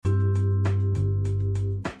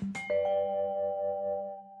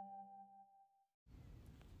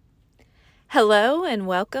Hello and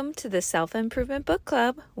welcome to the Self-Improvement Book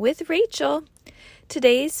Club with Rachel.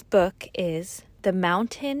 Today's book is The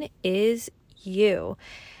Mountain Is You.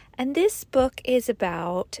 And this book is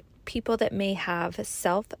about people that may have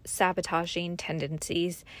self-sabotaging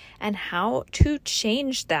tendencies and how to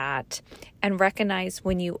change that and recognize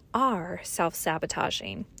when you are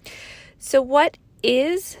self-sabotaging. So what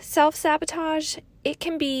is self-sabotage? It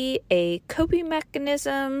can be a coping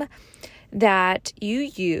mechanism that you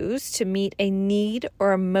use to meet a need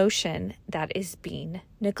or emotion that is being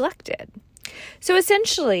neglected. So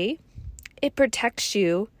essentially, it protects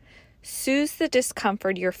you, soothes the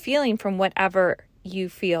discomfort you're feeling from whatever you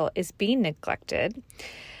feel is being neglected.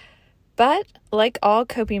 But like all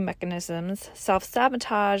coping mechanisms,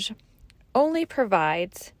 self-sabotage only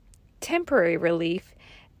provides temporary relief,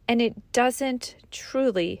 and it doesn't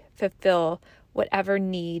truly fulfill whatever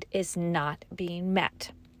need is not being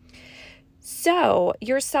met. So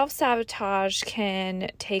your self-sabotage can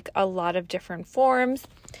take a lot of different forms,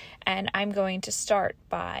 and I'm going to start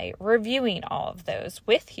by reviewing all of those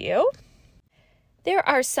with you. There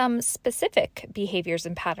are some specific behaviors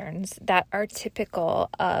and patterns that are typical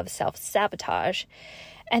of self-sabotage,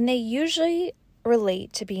 and they usually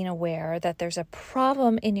relate to being aware that there's a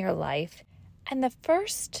problem in your life. And the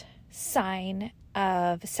first sign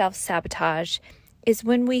of self-sabotage is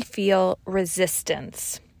when we feel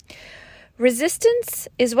resistance. Resistance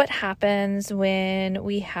is what happens when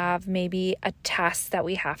we have maybe a task that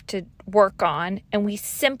we have to work on and we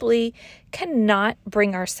simply cannot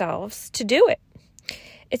bring ourselves to do it.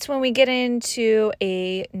 It's when we get into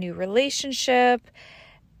a new relationship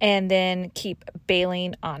and then keep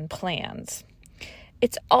bailing on plans.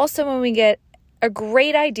 It's also when we get a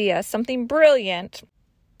great idea, something brilliant,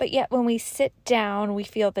 but yet when we sit down, we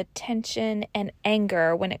feel the tension and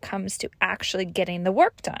anger when it comes to actually getting the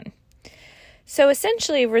work done. So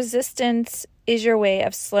essentially, resistance is your way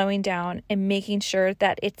of slowing down and making sure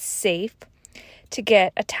that it's safe to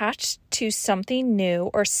get attached to something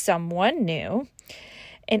new or someone new.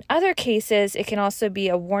 In other cases, it can also be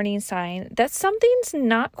a warning sign that something's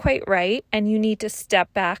not quite right and you need to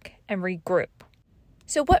step back and regroup.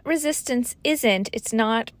 So what resistance isn't, it's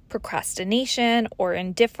not procrastination or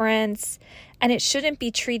indifference, and it shouldn't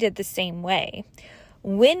be treated the same way.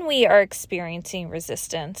 When we are experiencing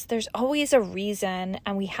resistance, there's always a reason,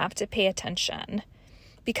 and we have to pay attention.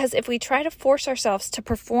 Because if we try to force ourselves to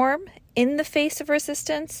perform in the face of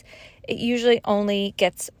resistance, it usually only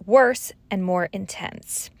gets worse and more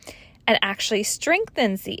intense, and actually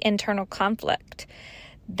strengthens the internal conflict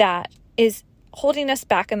that is holding us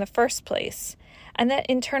back in the first place. And that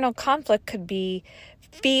internal conflict could be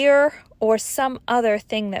fear or some other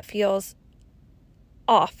thing that feels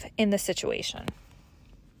off in the situation.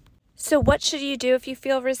 So what should you do if you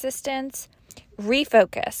feel resistance?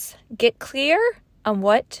 Refocus. Get clear on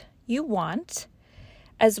what you want,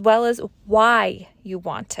 as well as why you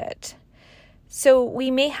want it. So we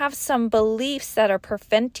may have some beliefs that are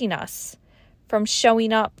preventing us from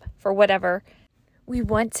showing up for whatever we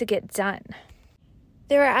want to get done.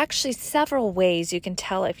 There are actually several ways you can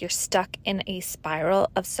tell if you're stuck in a spiral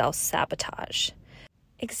of self-sabotage.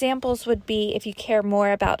 Examples would be if you care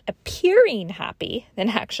more about appearing happy than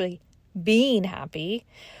actually being happy,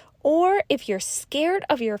 or if you're scared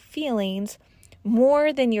of your feelings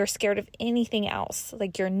more than you're scared of anything else,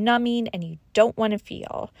 like you're numbing and you don't want to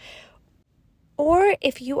feel, or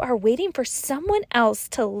if you are waiting for someone else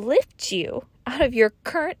to lift you out of your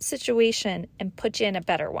current situation and put you in a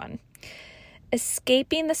better one.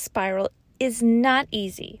 Escaping the spiral is not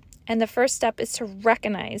easy, and the first step is to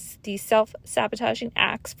recognize these self-sabotaging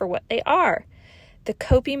acts for what they are: the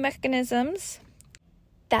coping mechanisms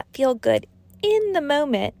that feel good in the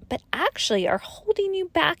moment, but actually are holding you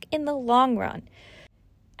back in the long run.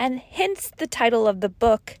 And hence the title of the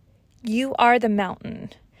book, You Are the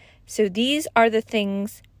Mountain. So these are the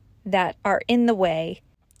things that are in the way.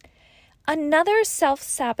 Another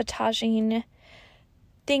self-sabotaging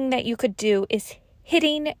thing that you could do is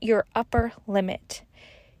hitting your upper limit.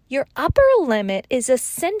 Your upper limit is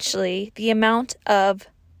essentially the amount of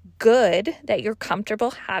good that you're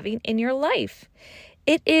comfortable having in your life.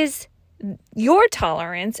 It is your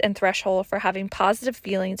tolerance and threshold for having positive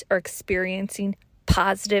feelings or experiencing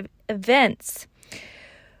positive events.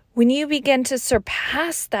 When you begin to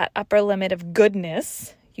surpass that upper limit of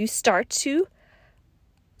goodness, you start to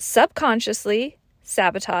subconsciously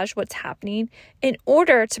sabotage what's happening in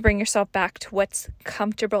order to bring yourself back to what's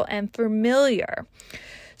comfortable and familiar.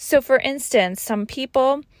 So for instance, some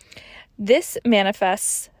people, this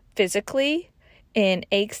manifests physically in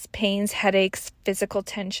aches, pains, headaches, physical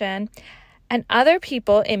tension. And other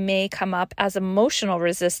people, it may come up as emotional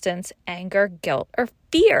resistance, anger, guilt, or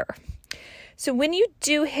fear. So when you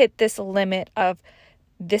do hit this limit of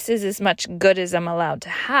this is as much good as I'm allowed to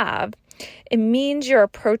have, it means you're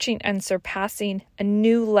approaching and surpassing a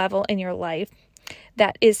new level in your life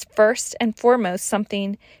that is first and foremost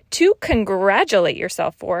something to congratulate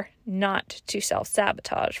yourself for, not to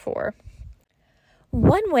self-sabotage for.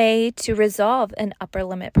 One way to resolve an upper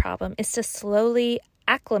limit problem is to slowly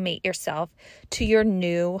acclimate yourself to your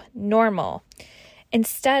new normal.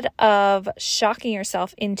 Instead of shocking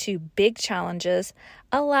yourself into big challenges,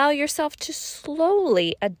 allow yourself to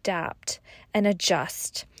slowly adapt and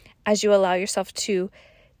adjust as you allow yourself to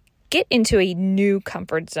get into a new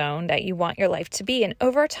comfort zone that you want your life to be. And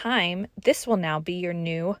over time, this will now be your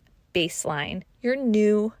new baseline, your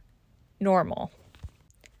new normal.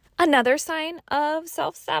 Another sign of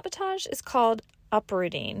self-sabotage is called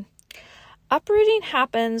uprooting. Uprooting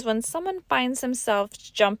happens when someone finds themselves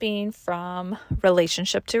jumping from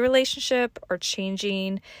relationship to relationship or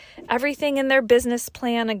changing everything in their business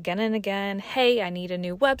plan again and again. Hey, I need a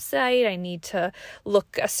new website. I need to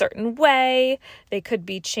look a certain way. They could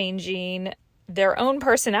be changing their own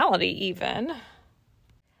personality even.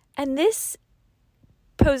 And this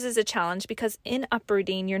poses a challenge because in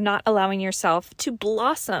uprooting, you're not allowing yourself to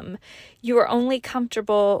blossom. You are only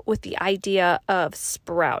comfortable with the idea of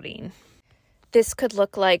sprouting. This could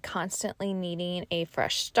look like constantly needing a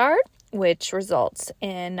fresh start, which results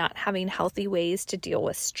in not having healthy ways to deal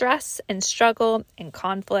with stress and struggle and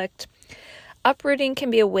conflict. Uprooting can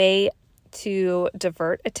be a way to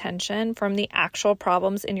divert attention from the actual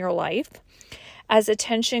problems in your life, as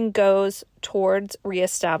attention goes towards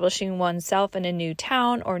reestablishing oneself in a new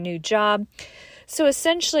town or new job. So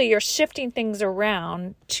essentially, you're shifting things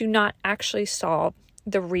around to not actually solve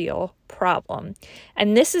the real problem.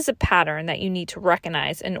 And this is a pattern that you need to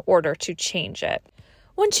recognize in order to change it.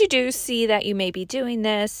 Once you do see that you may be doing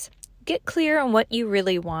this, get clear on what you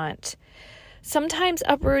really want. Sometimes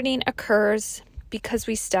uprooting occurs because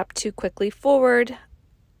we step too quickly forward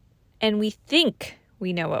and we think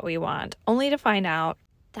we know what we want, only to find out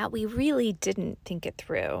that we really didn't think it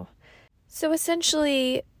through. So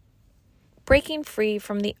essentially, breaking free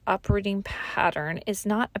from the uprooting pattern is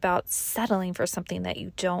not about settling for something that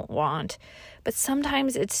you don't want, but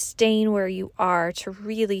sometimes it's staying where you are to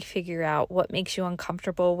really figure out what makes you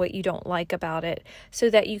uncomfortable, what you don't like about it, so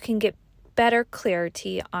that you can get better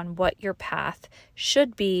clarity on what your path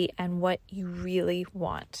should be and what you really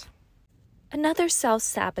want. Another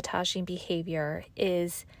self-sabotaging behavior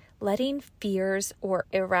is letting fears or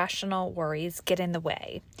irrational worries get in the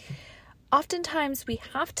way. Oftentimes, we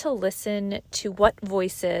have to listen to what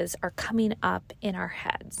voices are coming up in our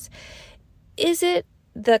heads. Is it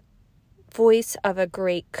the voice of a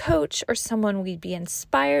great coach or someone we'd be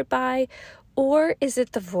inspired by, or is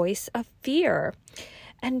it the voice of fear?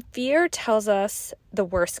 And fear tells us the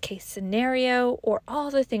worst case scenario or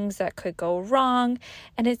all the things that could go wrong,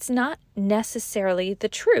 and it's not necessarily the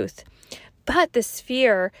truth. But this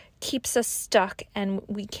fear keeps us stuck and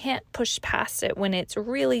we can't push past it when it's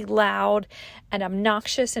really loud and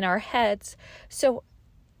obnoxious in our heads. So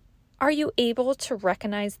are you able to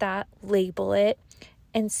recognize that, label it,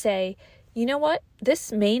 and say, you know what?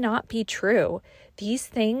 This may not be true. These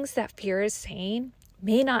things that fear is saying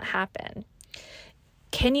may not happen.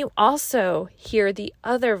 Can you also hear the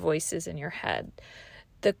other voices in your head?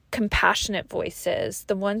 The compassionate voices,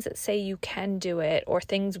 the ones that say you can do it or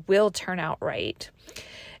things will turn out right.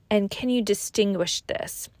 And can you distinguish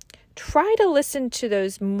this? Try to listen to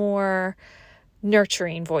those more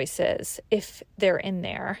nurturing voices if they're in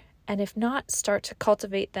there. And if not, start to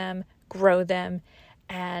cultivate them, grow them,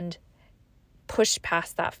 and push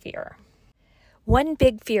past that fear. One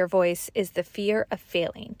big fear voice is the fear of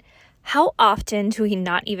failing. How often do we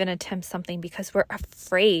not even attempt something because we're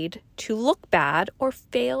afraid to look bad or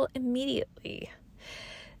fail immediately?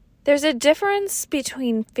 There's a difference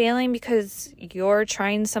between failing because you're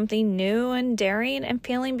trying something new and daring and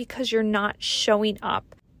failing because you're not showing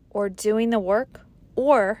up or doing the work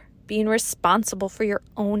or being responsible for your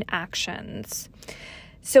own actions.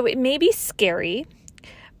 So it may be scary,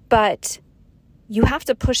 but you have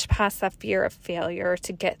to push past that fear of failure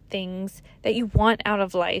to get things that you want out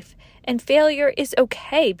of life. And failure is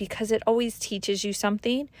okay because it always teaches you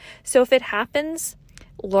something. So if it happens,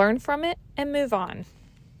 learn from it and move on.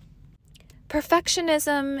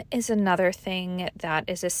 Perfectionism is another thing that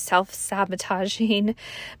is a self-sabotaging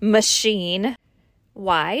machine.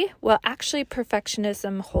 Why? Well, actually,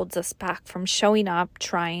 perfectionism holds us back from showing up,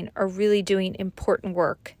 trying, or really doing important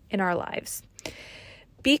work in our lives.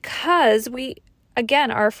 Because we,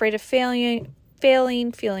 again, are afraid of failing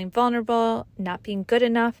failing, feeling vulnerable, not being good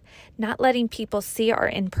enough, not letting people see our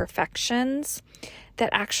imperfections that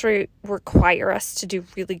actually require us to do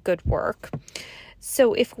really good work.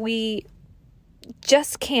 So if we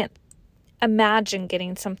just can't imagine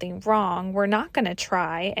getting something wrong, we're not going to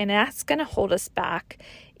try, and that's going to hold us back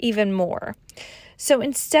even more. So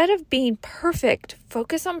instead of being perfect,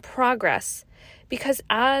 focus on progress, because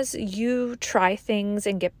as you try things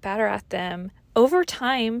and get better at them, over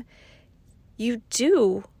time, you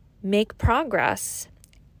do make progress.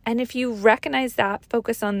 And if you recognize that,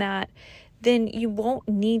 focus on that, then you won't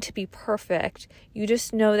need to be perfect. You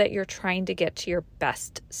just know that you're trying to get to your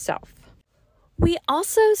best self. We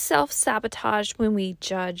also self-sabotage when we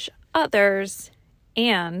judge others,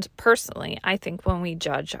 and personally, I think when we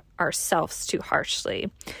judge ourselves too harshly.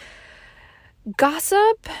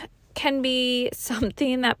 Gossip can be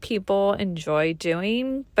something that people enjoy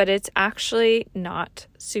doing, but it's actually not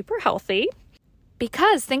super healthy.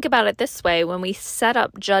 Because think about it this way, when we set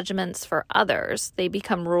up judgments for others, they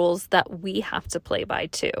become rules that we have to play by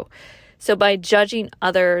too. So by judging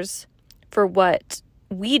others for what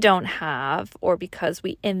we don't have, or because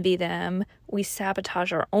we envy them, we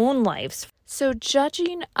sabotage our own lives. So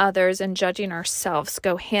judging others and judging ourselves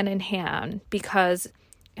go hand in hand, because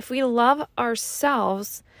if we love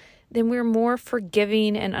ourselves, then we're more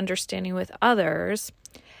forgiving and understanding with others.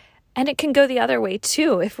 And it can go the other way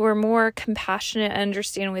too. If we're more compassionate and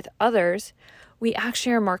understanding with others, we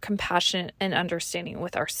actually are more compassionate and understanding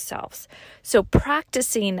with ourselves. So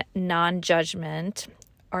practicing non-judgment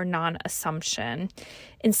or non-assumption,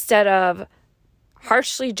 instead of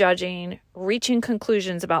harshly judging, reaching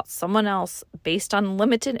conclusions about someone else based on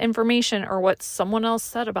limited information or what someone else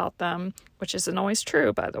said about them, which isn't always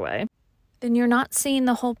true, by the way, then you're not seeing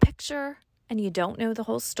the whole picture and you don't know the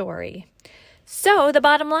whole story. So the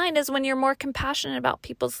bottom line is, when you're more compassionate about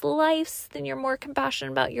people's lives, then you're more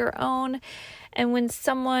compassionate about your own. And when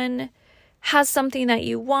someone has something that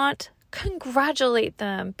you want, congratulate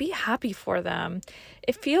them. Be happy for them.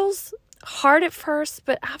 It feels hard at first,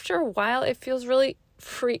 but after a while, it feels really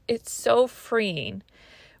free. It's so freeing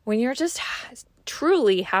when you're just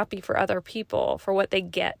truly happy for other people, for what they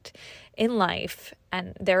get in life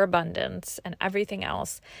and their abundance and everything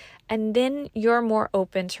else. And then you're more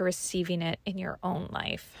open to receiving it in your own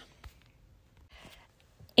life.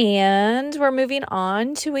 And we're moving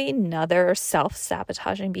on to another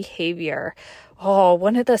self-sabotaging behavior. Oh,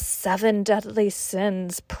 one of the 7 deadly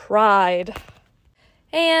sins, pride.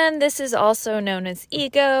 And this is also known as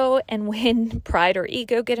ego. And when pride or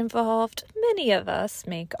ego get involved, many of us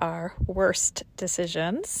make our worst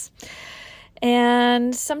decisions.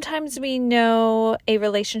 And sometimes we know a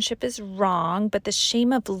relationship is wrong, but the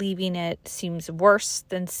shame of leaving it seems worse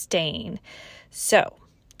than staying. So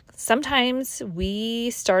sometimes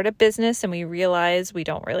we start a business and we realize we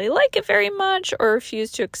don't really like it very much, or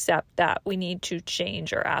refuse to accept that we need to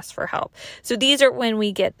change or ask for help. So these are when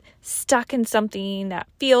we get stuck in something that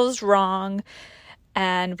feels wrong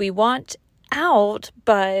and we want out,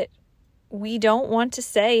 but we don't want to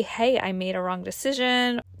say, hey, I made a wrong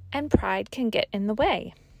decision, and pride can get in the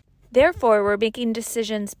way. Therefore, we're making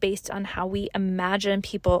decisions based on how we imagine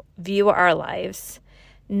people view our lives,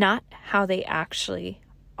 not how they actually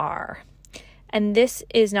are. And this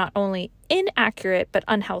is not only inaccurate, but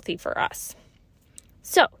unhealthy for us.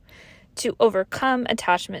 So, to overcome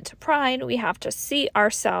attachment to pride, we have to see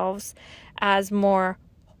ourselves as more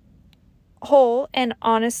whole and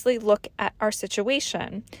honestly look at our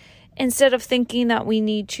situation. Instead of thinking that we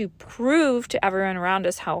need to prove to everyone around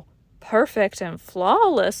us how perfect and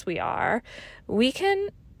flawless we are, we can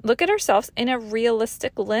look at ourselves in a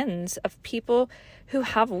realistic lens of people who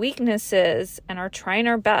have weaknesses and are trying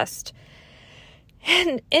our best.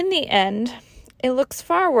 And in the end, it looks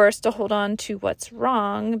far worse to hold on to what's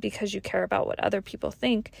wrong because you care about what other people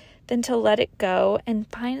think than to let it go and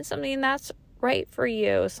find something that's right for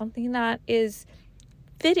you, something that is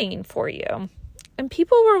fitting for you. And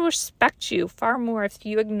people will respect you far more if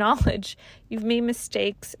you acknowledge you've made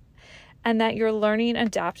mistakes and that you're learning,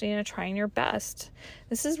 adapting, and trying your best.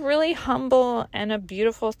 This is really humble and a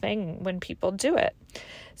beautiful thing when people do it.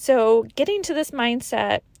 So getting to this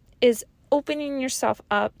mindset is opening yourself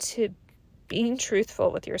up to being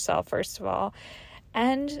truthful with yourself, first of all,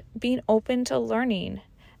 and being open to learning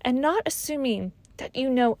and not assuming that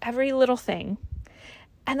you know every little thing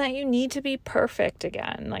and that you need to be perfect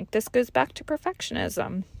again. Like, this goes back to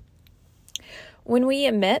perfectionism. When we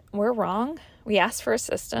admit we're wrong, we ask for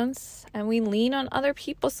assistance, and we lean on other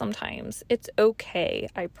people sometimes. It's okay,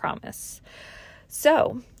 I promise.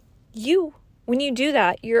 So, when you do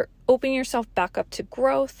that, you're opening yourself back up to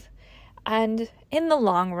growth, And in the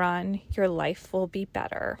long run, your life will be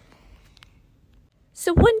better.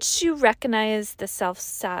 So once you recognize the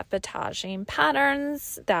self-sabotaging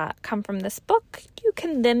patterns that come from this book, you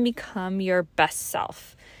can then become your best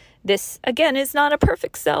self. This, again, is not a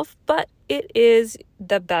perfect self, but it is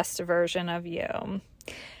the best version of you.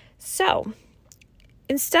 So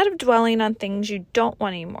instead of dwelling on things you don't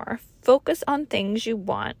want anymore, focus on things you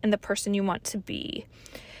want and the person you want to be.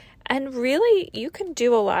 And really, you can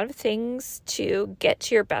do a lot of things to get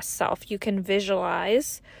to your best self. You can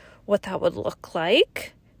visualize what that would look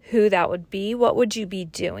like, who that would be, what would you be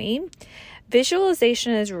doing.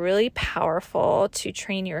 Visualization is really powerful to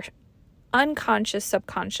train your unconscious,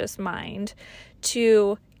 subconscious mind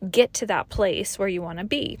to get to that place where you want to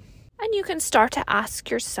be. And you can start to ask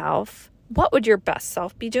yourself, what would your best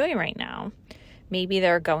self be doing right now? Maybe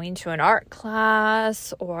they're going to an art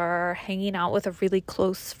class or hanging out with a really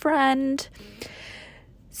close friend.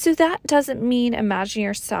 So that doesn't mean imagine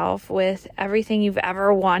yourself with everything you've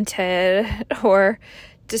ever wanted or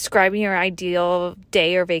describing your ideal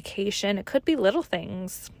day or vacation. It could be little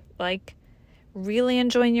things like really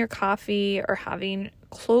enjoying your coffee or having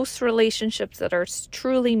close relationships that are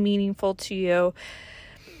truly meaningful to you.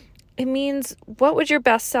 It means, what would your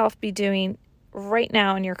best self be doing right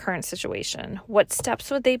now in your current situation? What steps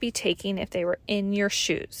would they be taking if they were in your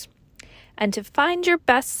shoes? And to find your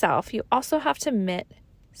best self, you also have to admit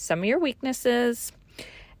some of your weaknesses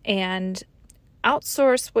and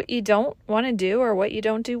outsource what you don't want to do or what you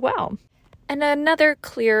don't do well. And another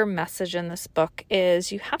clear message in this book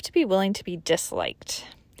is you have to be willing to be disliked,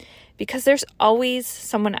 because there's always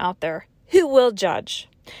someone out there who will judge.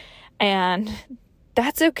 And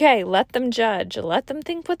that's okay. Let them judge. Let them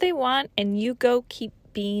think what they want, and you go keep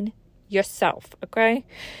being yourself, okay?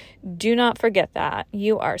 Do not forget that.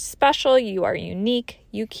 You are special. You are unique.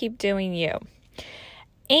 You keep doing you.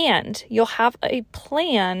 And you'll have a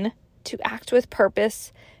plan to act with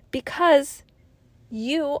purpose because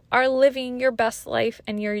you are living your best life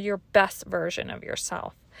and you're your best version of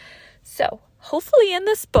yourself. So hopefully in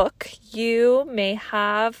this book, you may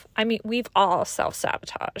have, we've all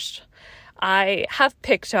self-sabotaged. I have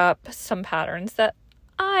picked up some patterns that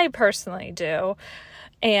I personally do,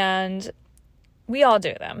 and we all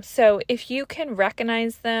do them. So if you can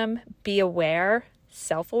recognize them, be aware,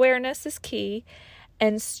 self-awareness is key,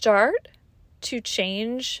 and start to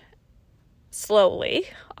change slowly,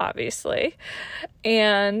 obviously,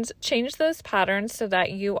 and change those patterns so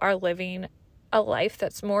that you are living a life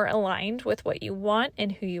that's more aligned with what you want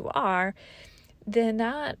and who you are, then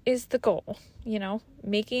that is the goal.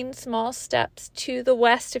 Making small steps to the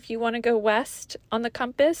west if you want to go west on the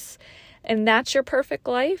compass, and that's your perfect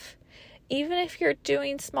life. Even if you're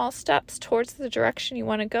doing small steps towards the direction you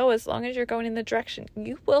want to go, as long as you're going in the direction,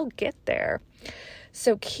 you will get there.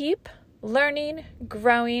 So keep learning,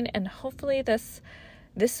 growing, and hopefully this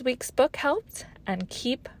week's book helped, and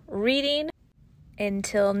keep reading.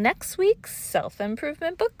 Until next week's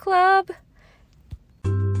Self-Improvement Book Club.